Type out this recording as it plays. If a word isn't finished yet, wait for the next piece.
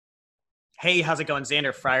Hey, how's it going?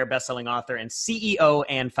 Xander Fryer, bestselling author and CEO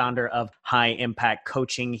and founder of High Impact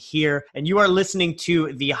Coaching here. And you are listening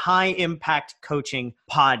to the High Impact Coaching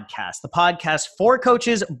podcast, the podcast for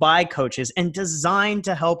coaches by coaches and designed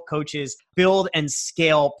to help coaches build and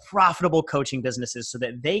scale profitable coaching businesses so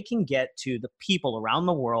that they can get to the people around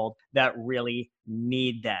the world that really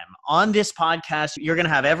need them. On this podcast, you're going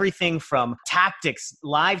to have everything from tactics,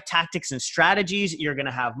 live tactics and strategies. You're going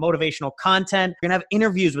to have motivational content. You're going to have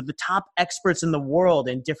interviews with the top experts in the world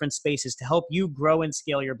in different spaces to help you grow and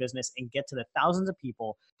scale your business and get to the thousands of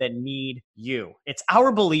people that need you. It's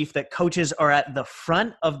our belief that coaches are at the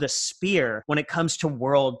front of the spear when it comes to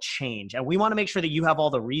world change. And we want to make sure that you have all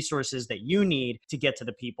the resources that you need to get to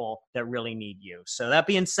the people that really need you. So that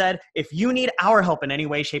being said, if you need our help in any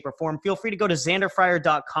way, shape, or form, feel free to go to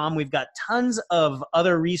xanderfryer.com. We've got tons of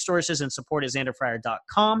other resources and support at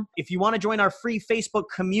xanderfryer.com. If you want to join our free Facebook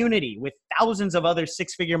community with thousands of other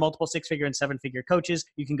six-figure, multiple six-figure, and seven-figure coaches,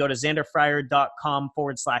 you can go to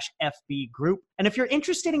xanderfryer.com/FB group. And if you're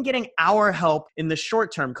interested in getting our help in the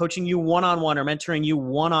short term, coaching you one-on-one or mentoring you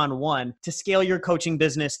one-on-one to scale your coaching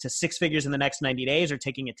business to six figures in the next 90 days or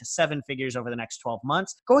taking it to seven figures over the next 12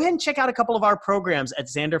 months, go ahead and check out a couple of our programs at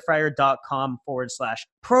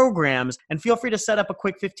xanderfryer.com/programs. And feel free to set up a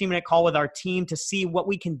quick 15-minute call with our team to see what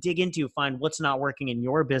we can dig into, find what's not working in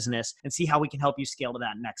your business, and see how we can help you scale to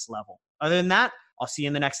that next level. Other than that, I'll see you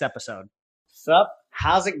in the next episode. What's up?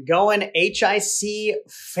 How's it going, HIC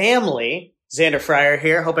family? Xander Fryer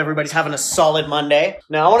here. Hope everybody's having a solid Monday.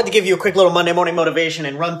 Now, I wanted to give you a quick little Monday morning motivation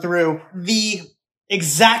and run through the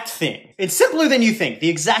exact thing. It's simpler than you think. The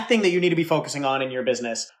exact thing that you need to be focusing on in your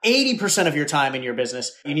business. 80% of your time in your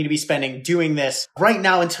business, you need to be spending doing this right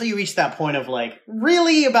now until you reach that point of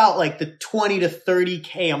really about the 20 to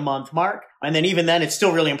 30K a month mark. And then even then, it's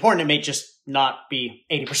still really important. It may just not be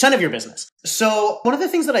 80% of your business. So one of the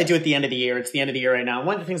things that I do at the end of the year, it's the end of the year right now.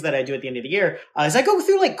 One of the things that I do at the end of the year is I go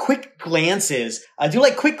through quick glances. I do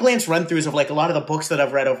quick glance run throughs of a lot of the books that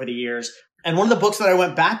I've read over the years. And one of the books that I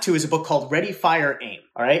went back to is a book called Ready, Fire, Aim.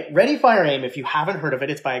 All right. Ready, Fire, Aim. If you haven't heard of it,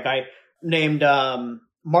 it's by a guy named,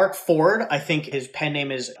 Mark Ford. I think his pen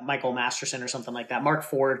name is Michael Masterson or something like that. Mark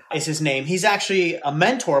Ford is his name. He's actually a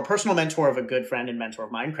mentor, a personal mentor of a good friend and mentor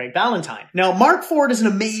of mine, Craig Ballantyne. Now, Mark Ford is an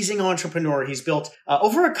amazing entrepreneur. He's built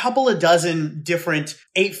over a couple of dozen different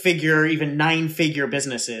 8-figure, even 9-figure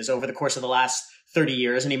businesses over the course of the last 30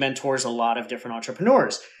 years, and he mentors a lot of different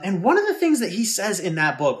entrepreneurs. And one of the things that he says in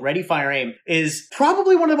that book, Ready, Fire, Aim, is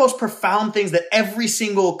probably one of the most profound things that every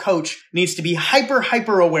single coach needs to be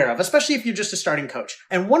hyper aware of, especially if you're just a starting coach.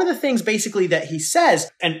 And one of the things basically that he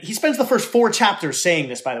says, and he spends the first 4 chapters saying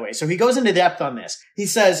this, by the way, so he goes into depth on this. He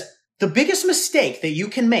says, the biggest mistake that you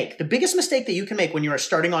can make when you're a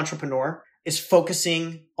starting entrepreneur is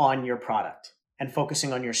focusing on your product and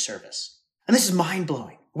focusing on your service. And this is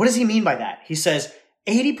mind-blowing. What does he mean by that? He says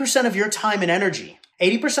 80% of your time and energy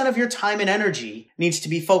needs to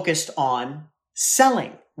be focused on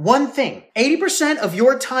selling one thing. 80% of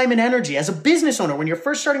your time and energy as a business owner when you're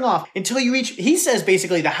first starting off until you reach, he says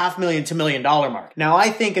basically the $500,000 to $1 million mark. Now, I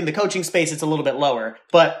think in the coaching space, it's a little bit lower,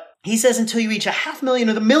 but he says until you reach a $500,000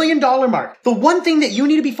 or the $1 million mark, the one thing that you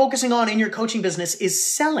need to be focusing on in your coaching business is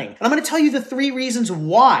selling. And I'm going to tell you the 3 reasons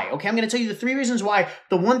why. Okay, I'm going to tell you the 3 reasons why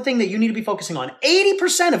the one thing that you need to be focusing on,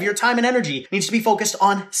 80% of your time and energy needs to be focused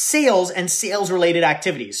on sales and sales-related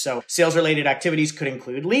activities. So sales-related activities could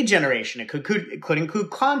include lead generation. It could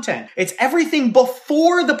include content. It's everything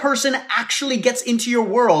before the person actually gets into your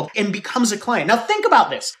world and becomes a client. Now think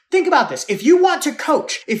about this. If you want to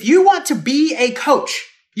coach, if you want to be a coach,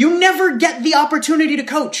 you never get the opportunity to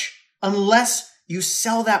coach unless you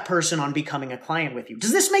sell that person on becoming a client with you.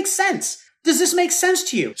 Does this make sense? Does this make sense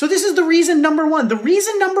to you? So this is the reason number one. The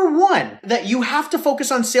reason number one that you have to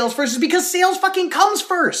focus on sales first is because sales fucking comes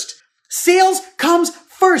first. Sales comes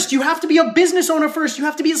first. You have to be a business owner first. You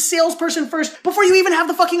have to be a salesperson first before you even have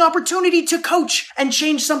the fucking opportunity to coach and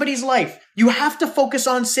change somebody's life. You have to focus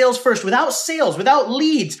on sales first. Without sales, without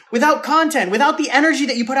leads, without content, without the energy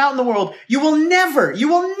that you put out in the world, you will never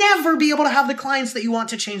be able to have the clients that you want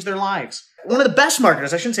to change their lives. One of the best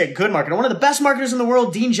marketers, I shouldn't say a good marketer, one of the best marketers in the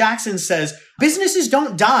world, Dean Jackson, says, businesses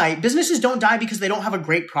don't die because they don't have a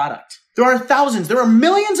great product. There are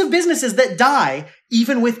millions of businesses that die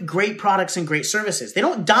even with great products and great services. They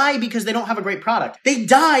don't die because they don't have a great product. They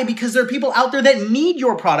die because there are people out there that need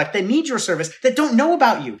your product, that need your service, that don't know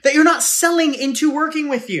about you, that you're not selling into working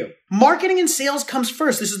with you. Marketing and sales comes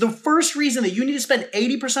first. This is the first reason that you need to spend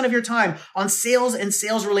 80% of your time on sales and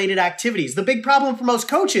sales-related activities. The big problem for most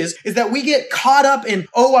coaches is that we get caught up in,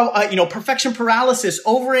 perfection paralysis,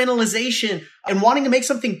 overanalyzation, and wanting to make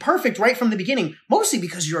something perfect right from the beginning, mostly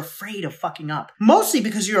because you're afraid of fucking up, mostly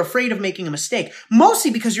because you're afraid of making a mistake,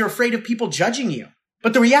 mostly because you're afraid of people judging you.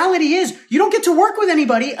 But the reality is you don't get to work with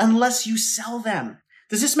anybody unless you sell them.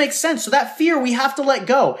 Does this make sense? So that fear we have to let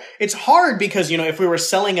go. It's hard because, if we were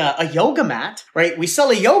selling a yoga mat, right? We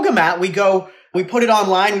sell a yoga mat, we put it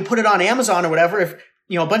online, we put it on Amazon or whatever. If,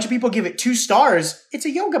 a bunch of people give it 2 stars, it's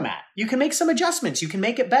a yoga mat. You can make some adjustments. You can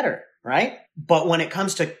make it better, right? But when it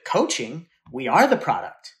comes to coaching, we are the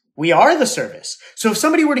product. We are the service. So if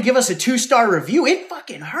somebody were to give us a 2-star review, it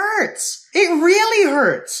fucking hurts. It really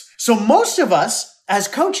hurts. So most of us as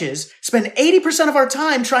coaches spend 80% of our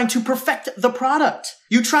time trying to perfect the product.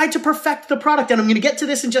 You try to perfect the product, and I'm going to get to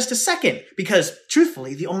this in just a second because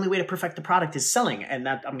truthfully, the only way to perfect the product is selling, and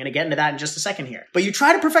I'm going to get into that in just a second here. But you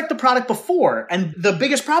try to perfect the product before, and the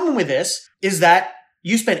biggest problem with this is that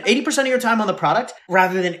you spend 80% of your time on the product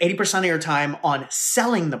rather than 80% of your time on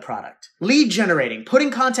selling the product, lead generating, putting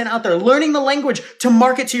content out there, learning the language to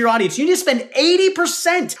market to your audience. You need to spend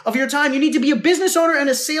 80% of your time. You need to be a business owner and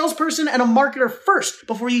a salesperson and a marketer first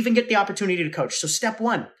before you even get the opportunity to coach. So step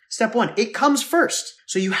one, it comes first.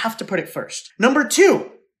 So you have to put it first. Number 2,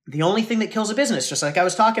 the only thing that kills a business, just like I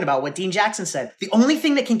was talking about, what Dean Jackson said, the only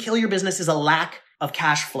thing that can kill your business is a lack of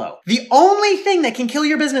cash flow. The only thing that can kill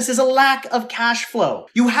your business is a lack of cash flow.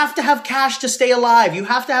 You have to have cash to stay alive. You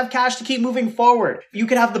have to have cash to keep moving forward. You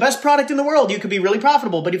could have the best product in the world. You could be really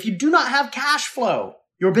profitable. But if you do not have cash flow,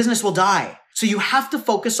 your business will die. So you have to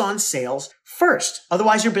focus on sales first.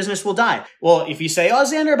 Otherwise, your business will die. Well, if you say, oh,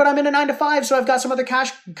 Xander, but I'm in a 9-to-5, so I've got some other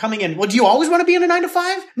cash coming in. Well, do you always want to be in a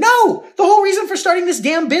 9-to-5? No! The whole reason for starting this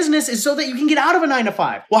damn business is so that you can get out of a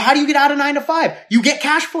 9-to-5. Well, how do you get out of 9-to-5? You get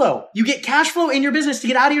cash flow. You get cash flow in your business to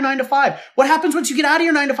get out of your 9-to-5. What happens once you get out of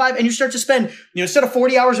your 9-to-5 and you start to spend, instead of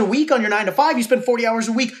 40 hours a week on your 9-to-5, you spend 40 hours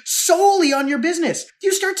a week solely on your business.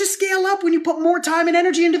 You start to scale up when you put more time and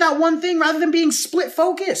energy into that one thing rather than being split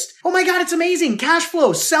focused. Oh my God, it's amazing. Cash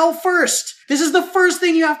flow, sell first. This is the first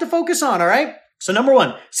thing you have to focus on, all right? So number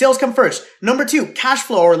 1, sales come first. Number 2, cash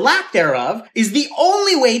flow or lack thereof is the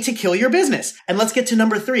only way to kill your business. And let's get to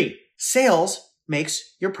number 3. Sales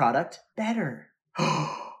makes your product better.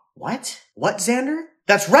 What? What, Xander?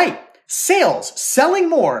 That's right. Sales, selling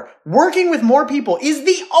more, working with more people is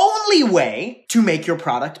the only way to make your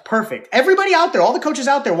product perfect. Everybody out there, all the coaches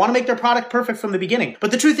out there want to make their product perfect from the beginning.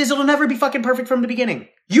 But the truth is it'll never be fucking perfect from the beginning.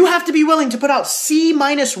 You have to be willing to put out C-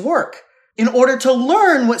 work in order to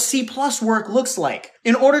learn what C+ work looks like,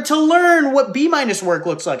 in order to learn what B- work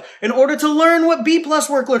looks like, in order to learn what B+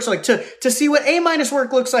 work looks like, to see what A-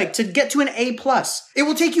 work looks like, to get to an A+. It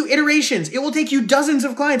will take you iterations. It will take you dozens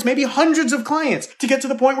of clients, maybe hundreds of clients to get to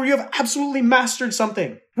the point where you have absolutely mastered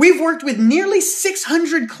something. We've worked with nearly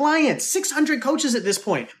 600 clients, 600 coaches at this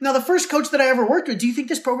point. Now, the first coach that I ever worked with, do you think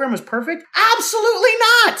this program was perfect? Absolutely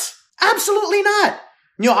not. Absolutely not.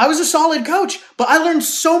 I was a solid coach, but I learned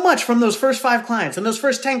so much from those first 5 clients and those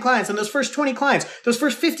first 10 clients and those first 20 clients, those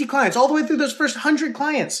first 50 clients, all the way through those first 100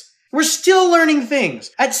 clients. We're still learning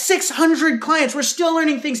things. At 600 clients, we're still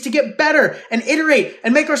learning things to get better and iterate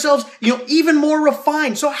and make ourselves, even more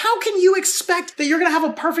refined. So how can you expect that you're going to have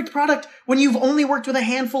a perfect product when you've only worked with a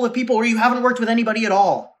handful of people or you haven't worked with anybody at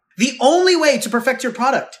all? The only way to perfect your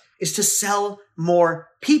product is to sell more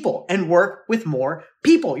people and work with more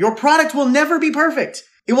people. Your product will never be perfect.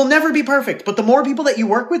 It will never be perfect, but the more people that you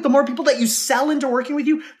work with, the more people that you sell into working with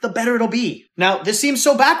you, the better it'll be. Now, this seems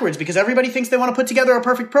so backwards because everybody thinks they want to put together a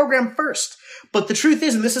perfect program first. But the truth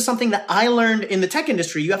is, and this is something that I learned in the tech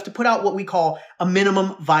industry, you have to put out what we call a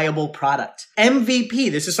minimum viable product.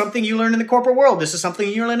 MVP, this is something you learn in the corporate world. This is something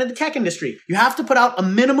you learn in the tech industry. You have to put out a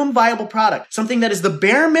minimum viable product, something that is the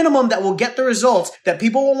bare minimum that will get the results that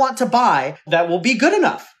people will want to buy, that will be good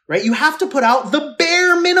enough, right? You have to put out the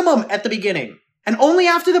bare minimum at the beginning. And only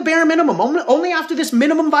after the bare minimum, only after this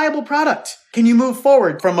minimum viable product, can you move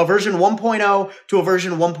forward from a version 1.0 to a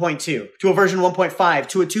version 1.2, to a version 1.5,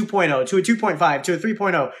 to a 2.0, to a 2.5, to a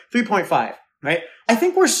 3.0, 3.5, right? I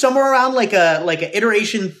think we're somewhere around like a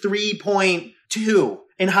iteration 3.2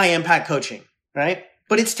 in high impact coaching, right?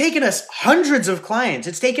 But it's taken us hundreds of clients.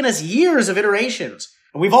 It's taken us years of iterations.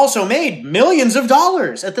 We've also made millions of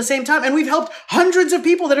dollars at the same time. And we've helped hundreds of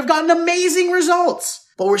people that have gotten amazing results.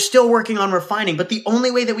 But we're still working on refining. But the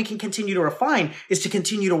only way that we can continue to refine is to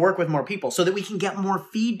continue to work with more people so that we can get more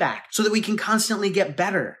feedback, so that we can constantly get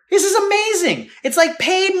better. This is amazing. It's like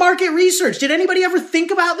paid market research. Did anybody ever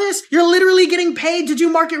think about this? You're literally getting paid to do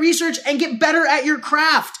market research and get better at your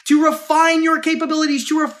craft, to refine your capabilities,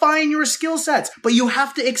 to refine your skill sets. But you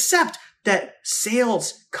have to accept that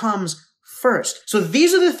sales comes first. So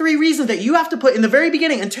these are the 3 reasons that you have to put in the very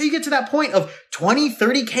beginning until you get to that point of 20,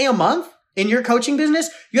 30K a month. In your coaching business,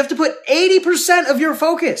 you have to put 80% of your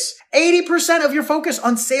focus, 80% of your focus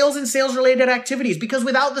on sales and sales related activities, because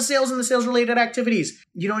without the sales and the sales related activities,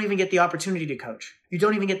 you don't even get the opportunity to coach. You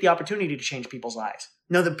don't even get the opportunity to change people's lives.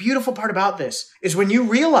 Now, the beautiful part about this is when you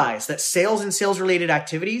realize that sales and sales related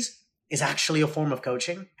activities is actually a form of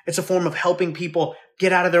coaching. It's a form of helping people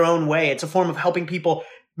get out of their own way. It's a form of helping people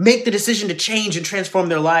make the decision to change and transform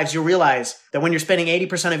their lives. You'll realize that when you're spending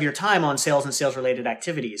 80% of your time on sales and sales related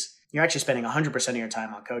activities, you're actually spending 100% of your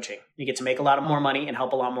time on coaching. You get to make a lot more money and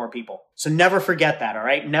help a lot more people. So never forget that, all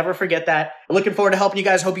right? Never forget that. Looking forward to helping you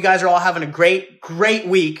guys. Hope you guys are all having a great, great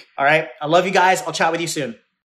week, all right? I love you guys. I'll chat with you soon.